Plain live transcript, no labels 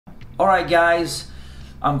Alright guys,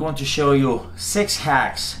 I'm going to show you 6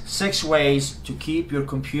 hacks, 6 ways to keep your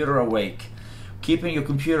computer awake. Keeping your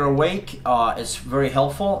computer awake is very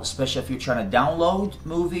helpful, especially if you're trying to download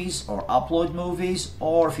movies or upload movies,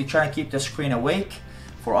 or if you're trying to keep the screen awake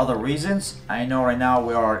for other reasons. I know right now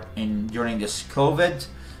we are during this COVID,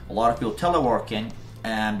 a lot of people teleworking,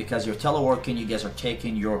 and because you're teleworking, you guys are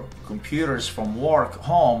taking your computers from work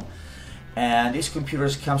home, and these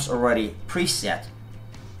computers comes already preset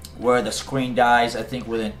where the screen dies, I think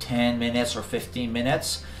within 10 minutes or 15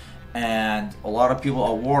 minutes. And a lot of people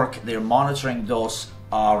at work, they're monitoring those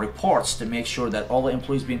reports to make sure that all the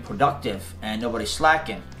employees being productive and nobody's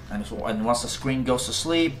slacking. And once the screen goes to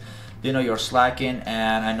sleep, they know you're slacking,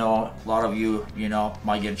 and I know a lot of you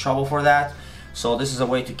might get in trouble for that. So this is a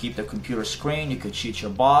way to keep the computer screen. You could cheat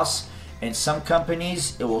your boss. In some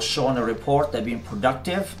companies, it will show on the report that being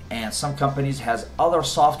productive, and some companies has other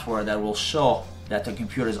software that will show that the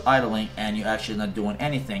computer is idling and you're actually not doing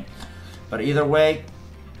anything. But either way,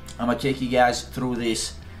 I'm gonna take you guys through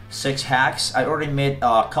these 6 hacks. I already made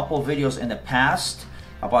a couple of videos in the past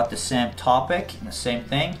about the same topic and the same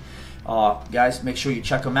thing. Guys, make sure you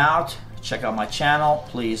check them out. Check out my channel.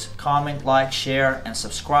 Please comment, like, share, and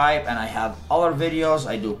subscribe. And I have other videos.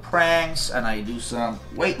 I do pranks and I do some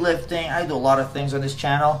weightlifting. I do a lot of things on this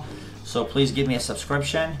channel. So please give me a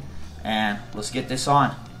subscription and let's get this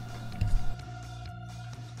on.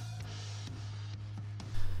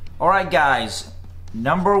 Alright guys,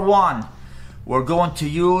 number 1, we're going to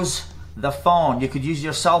use the phone. You could use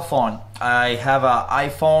your cell phone. I have an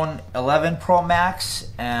iPhone 11 Pro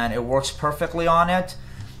Max and it works perfectly on it.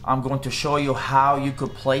 I'm going to show you how you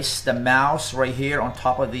could place the mouse right here on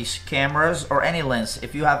top of these cameras or any lens.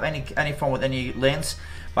 If you have any phone with any lens,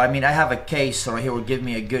 but I mean I have a case, so right here will give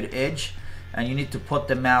me a good edge, and you need to put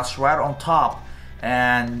the mouse right on top,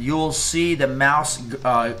 and you'll see the mouse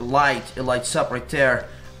light. It lights up right there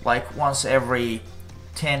like once every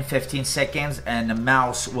 10-15 seconds, and the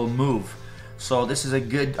mouse will move. So this is a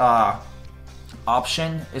good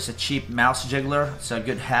option. It's a cheap mouse jiggler. It's a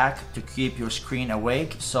good hack to keep your screen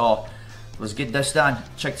awake. So let's get this done.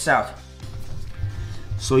 Check this out.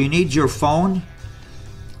 So you need your phone,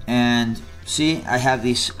 and see I have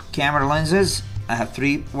these camera lenses. I have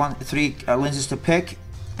three lenses to pick,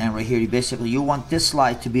 and right here you want this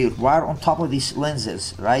light to be right on top of these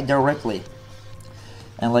lenses, right directly.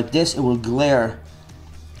 And like this, it will glare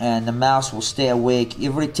and the mouse will stay awake.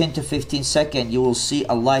 Every 10 to 15 seconds, you will see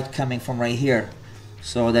a light coming from right here.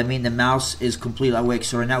 So that means the mouse is completely awake.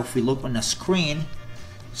 So right now, if we look on the screen,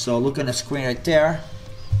 so look on the screen right there,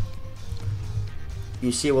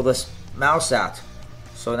 you see where this mouse at.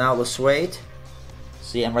 So now let's wait.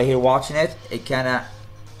 See, I'm right here watching it. It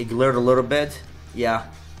glared a little bit. Yeah.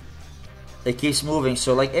 It keeps moving.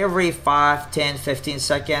 So like every 5, 10, 15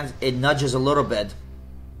 seconds, it nudges a little bit.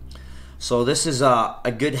 So this is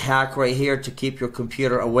a good hack right here to keep your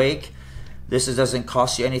computer awake. This doesn't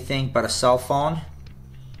cost you anything but a cell phone.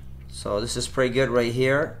 So this is pretty good right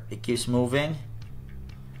here. It keeps moving.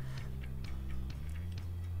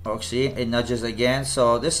 Oh, see, it nudges again.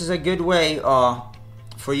 So this is a good way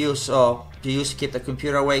for you to keep the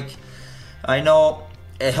computer awake. I know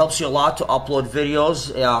it helps you a lot to upload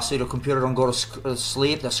videos, so your computer don't go to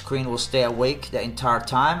sleep. The screen will stay awake the entire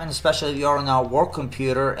time, and especially if you're on a work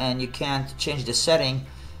computer and you can't change the setting,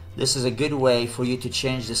 this is a good way for you to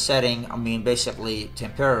change the setting. I mean, basically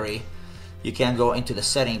temporary. You can go into the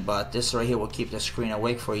setting, but this right here will keep the screen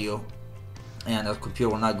awake for you, and the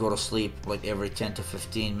computer will not go to sleep like every 10 to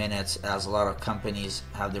 15 minutes as a lot of companies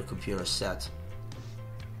have their computers set.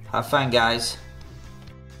 Have fun, guys.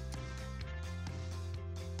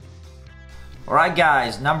 Alright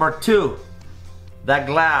guys, number 2, that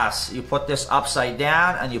glass. You put this upside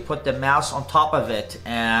down and you put the mouse on top of it,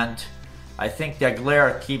 and I think that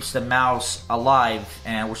glare keeps the mouse alive,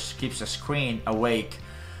 and which keeps the screen awake.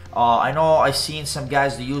 I know I've seen some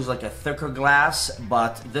guys that use like a thicker glass,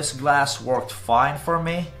 but this glass worked fine for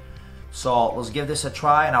me. So let's give this a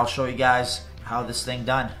try and I'll show you guys how this thing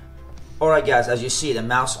done. Alright guys, as you see the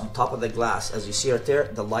mouse on top of the glass, as you see right there,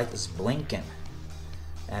 the light is blinking.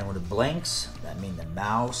 And when it blinks, that means the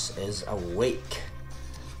mouse is awake.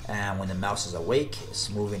 And when the mouse is awake, it's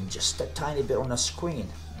moving just a tiny bit on the screen.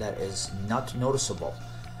 That is not noticeable,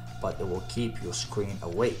 but it will keep your screen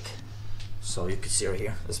awake. So you can see right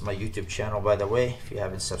here, this is my YouTube channel, by the way. If you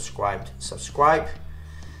haven't subscribed, subscribe.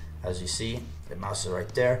 As you see, the mouse is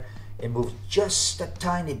right there. It moves just a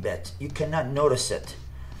tiny bit. You cannot notice it.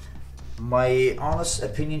 My honest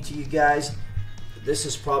opinion to you guys, this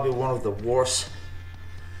is probably one of the worst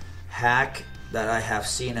hack that I have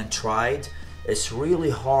seen and tried. it's really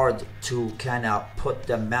hard to kind of put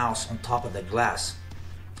the mouse on top of the glass.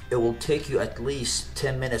 It will take you at least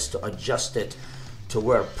 10 minutes to adjust it to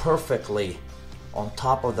where perfectly on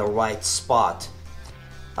top of the right spot.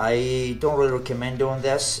 I don't really recommend doing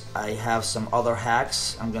this. I have some other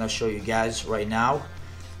hacks I'm gonna show you guys right now,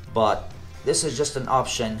 but this is just an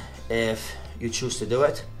option if you choose to do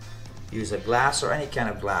it. Use a glass or any kind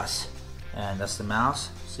of glass. And that's the mouse.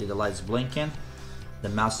 See the lights blinking? The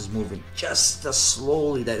mouse is moving just as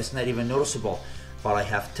slowly that it's not even noticeable, but I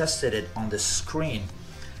have tested it on the screen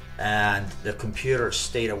and the computer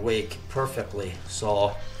stayed awake perfectly.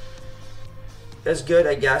 So it's good,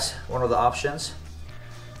 I guess, one of the options.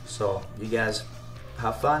 So you guys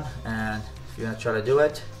have fun, and if you're gonna try to do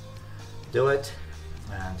it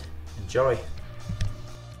and enjoy.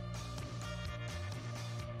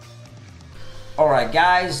 Alright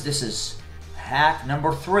guys, this is hack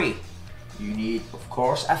number 3. You need, of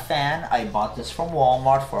course, a fan. I bought this from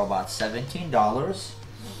Walmart for about $17.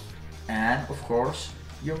 And of course,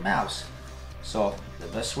 your mouse. So the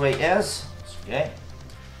best way is, okay,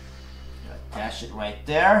 attach it right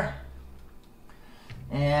there.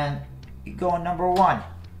 And you go on number 1.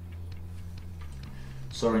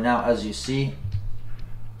 So right now, as you see,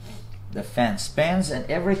 the fan spins, and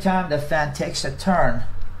every time the fan takes a turn,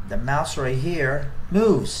 the mouse right here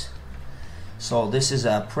moves. So this is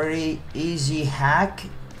a pretty easy hack.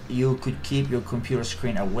 You could keep your computer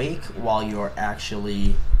screen awake while you're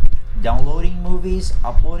actually downloading movies,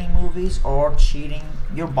 uploading movies, or cheating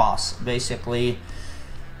your boss. Basically,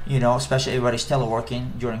 you know, especially everybody's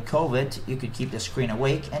teleworking during COVID, you could keep the screen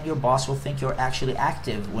awake and your boss will think you're actually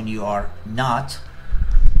active when you are not.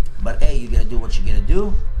 But hey, you gotta do what you gotta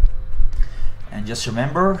do. And just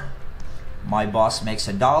remember, my boss makes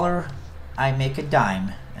 $1, I make a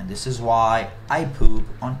dime. And this is why I poop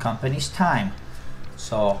on company's time.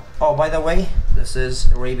 So, oh, by the way, this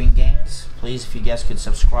is Arabian Games. Please, if you guys could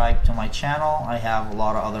subscribe to my channel. I have a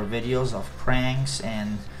lot of other videos of pranks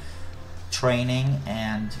and training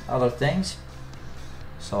and other things.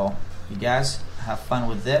 So you guys have fun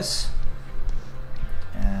with this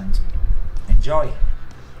and enjoy.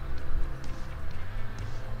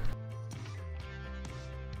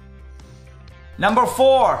 Number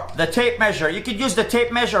 4, the tape measure. You could use the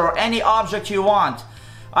tape measure or any object you want.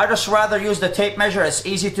 I just rather use the tape measure. It's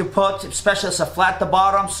easy to put, especially it's a flat at the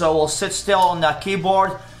bottom, so it will sit still on the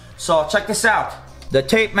keyboard. So check this out, the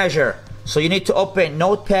tape measure. So you need to open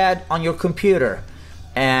Notepad on your computer,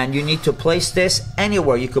 and you need to place this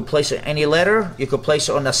anywhere. You could place it any letter, you could place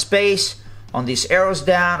it on the space, on these arrows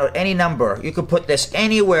down, or any number. You could put this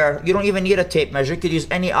anywhere. You don't even need a tape measure. You could use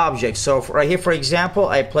any object. So right here, for example,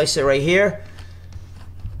 I place it right here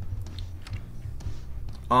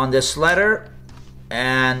on this letter,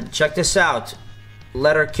 and check this out.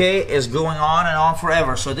 Letter K is going on and on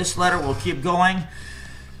forever. So this letter will keep going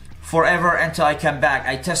forever until I come back.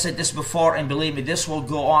 I tested this before, and believe me, this will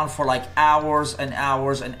go on for like hours and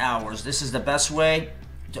hours and hours. This is the best way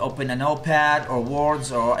to open a notepad or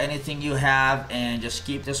words or anything you have, and just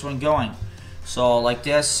keep this one going. So like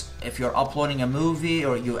this, if you're uploading a movie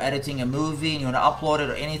or you're editing a movie and you want to upload it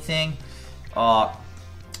or anything,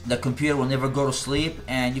 the computer will never go to sleep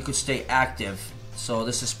and you could stay active. So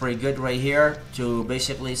this is pretty good right here. To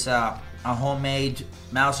basically, it's a homemade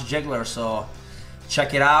mouse jiggler. So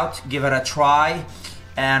check it out, give it a try.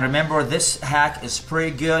 And remember, this hack is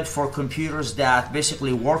pretty good for computers that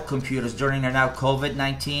basically work computers during now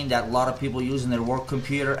COVID-19, that a lot of people use in their work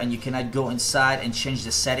computer, and you cannot go inside and change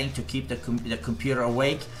the setting to keep the computer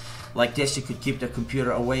awake. Like this, you could keep the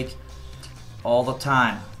computer awake all the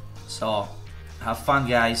time. So have fun,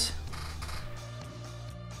 guys.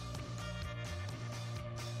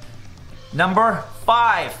 Number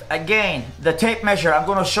 5, again, the tape measure. I'm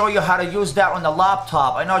going to show you how to use that on the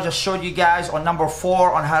laptop. I know I just showed you guys on number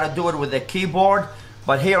 4 on how to do it with the keyboard,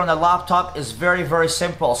 but here on the laptop is very, very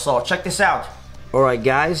simple. So check this out. Alright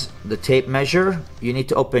guys, the tape measure, you need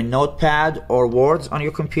to open Notepad or Words on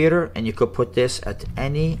your computer, and you could put this at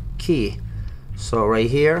any key. So right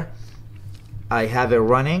here, I have it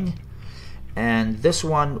running, and this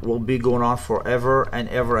one will be going on forever and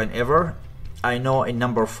ever and ever. I know in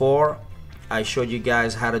number 4, I showed you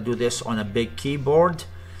guys how to do this on a big keyboard,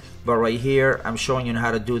 but right here I'm showing you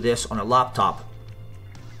how to do this on a laptop.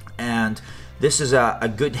 And this is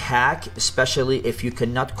a good hack, especially if you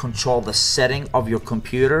cannot control the setting of your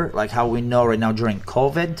computer, like how we know right now during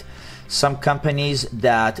COVID. Some companies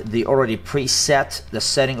that they already preset the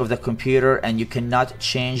setting of the computer, and you cannot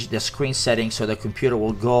change the screen setting, so the computer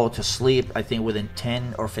will go to sleep, I think within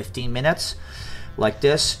 10 or 15 minutes. Like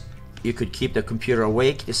this, you could keep the computer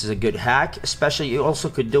awake. This is a good hack. Especially, you also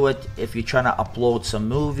could do it if you're trying to upload some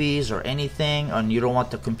movies or anything and you don't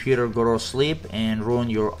want the computer to go to sleep and ruin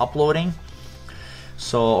your uploading,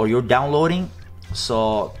 so, or your downloading.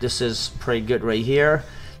 So this is pretty good right here,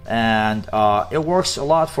 and it works a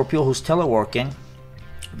lot for people who's teleworking,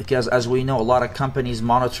 because as we know, a lot of companies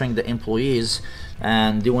monitoring the employees,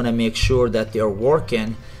 and they want to make sure that they're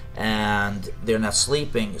working and they're not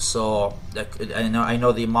sleeping. So I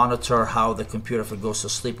know they monitor how the computer, if it goes to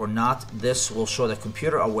sleep or not. This will show the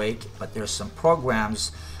computer awake, but there's some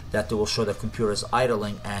programs that will show the computer is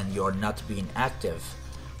idling and you're not being active.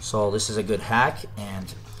 So this is a good hack,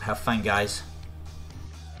 and have fun, guys.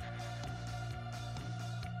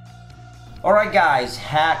 Alright guys,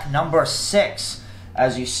 hack number 6.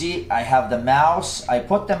 As you see, I have the mouse. I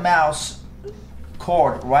put the mouse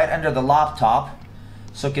cord right under the laptop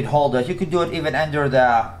so it could hold it. You could do it even under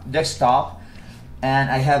the desktop. And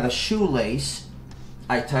I have a shoelace.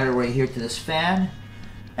 I tied it right here to this fan.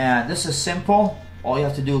 And this is simple. All you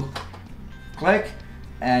have to do, click.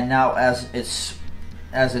 And now as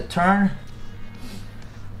it turns,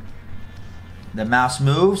 the mouse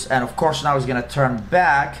moves. And of course now it's going to turn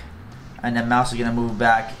back. And the mouse is going to move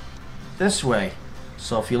back this way.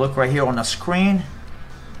 So if you look right here on the screen,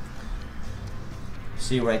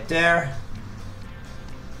 see right there,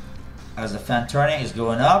 as the fan turning is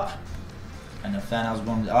going up, and the fan is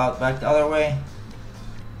going out back the other way.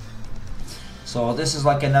 So this is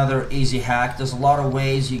like another easy hack. There's a lot of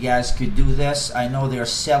ways you guys could do this. I know they're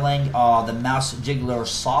selling the mouse Jiggler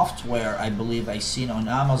software. I believe I seen on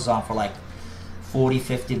Amazon for like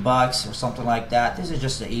 40-50 bucks or something like that. This is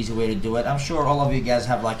just an easy way to do it. I'm sure all of you guys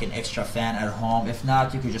have like an extra fan at home. If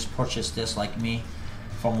not, you could just purchase this like me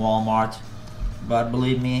from Walmart. But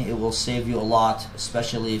believe me, it will save you a lot,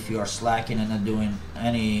 especially if you are slacking and not doing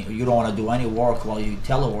any, you don't want to do any work while you're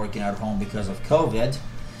teleworking at home because of COVID.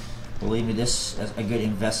 Believe me, this is a good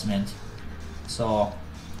investment. So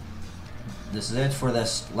this is it for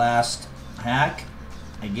this last hack.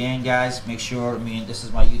 Again, guys, make sure, this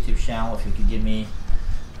is my YouTube channel. If you could give me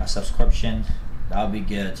a subscription, that would be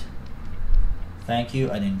good. Thank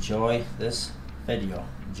you, and enjoy this video.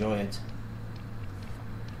 Enjoy it.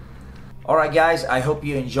 Alright guys, I hope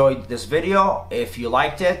you enjoyed this video. If you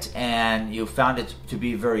liked it and you found it to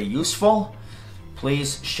be very useful,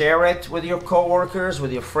 please share it with your coworkers,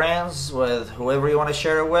 with your friends, with whoever you want to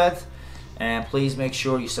share it with. And please make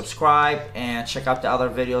sure you subscribe and check out the other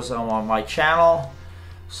videos on my channel.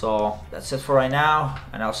 So that's it for right now,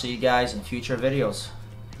 and I'll see you guys in future videos.